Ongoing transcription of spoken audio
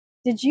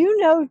Did you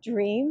know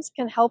dreams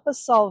can help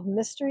us solve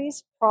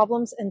mysteries,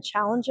 problems, and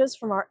challenges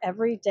from our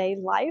everyday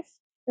life?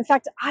 In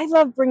fact, I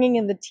love bringing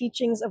in the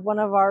teachings of one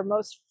of our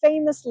most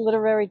famous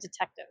literary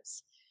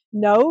detectives.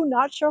 No,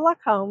 not Sherlock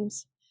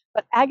Holmes,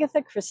 but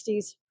Agatha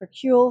Christie's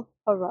Hercule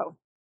Poirot.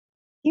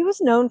 He was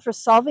known for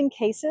solving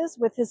cases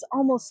with his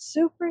almost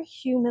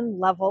superhuman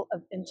level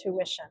of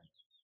intuition.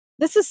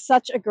 This is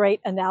such a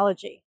great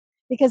analogy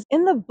because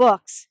in the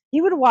books,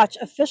 he would watch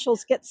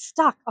officials get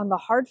stuck on the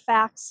hard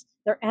facts,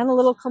 their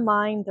analytical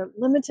mind, their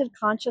limited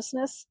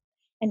consciousness,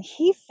 and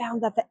he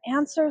found that the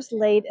answers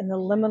laid in the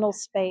liminal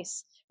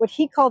space, what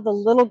he called the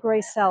little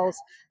gray cells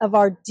of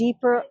our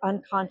deeper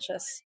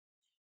unconscious.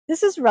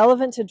 This is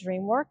relevant to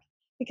dream work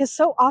because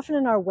so often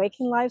in our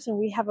waking lives, when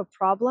we have a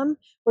problem,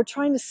 we're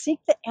trying to seek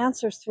the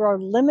answers through our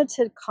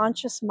limited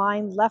conscious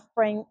mind, left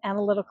brain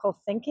analytical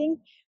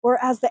thinking,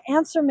 whereas the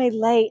answer may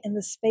lay in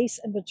the space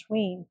in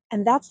between.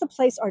 And that's the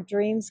place our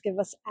dreams give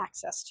us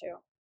access to.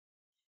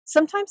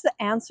 Sometimes the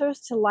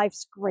answers to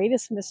life's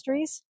greatest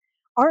mysteries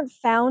aren't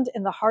found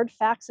in the hard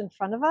facts in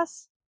front of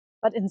us,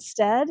 but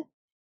instead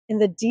in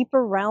the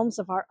deeper realms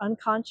of our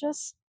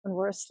unconscious when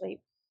we're asleep.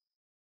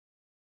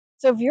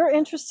 So if you're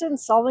interested in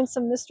solving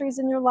some mysteries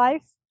in your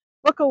life,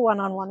 book a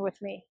one-on-one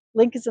with me.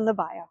 Link is in the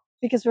bio.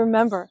 Because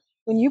remember,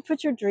 when you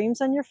put your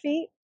dreams on your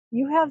feet,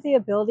 you have the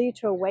ability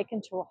to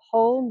awaken to a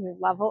whole new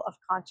level of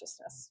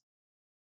consciousness.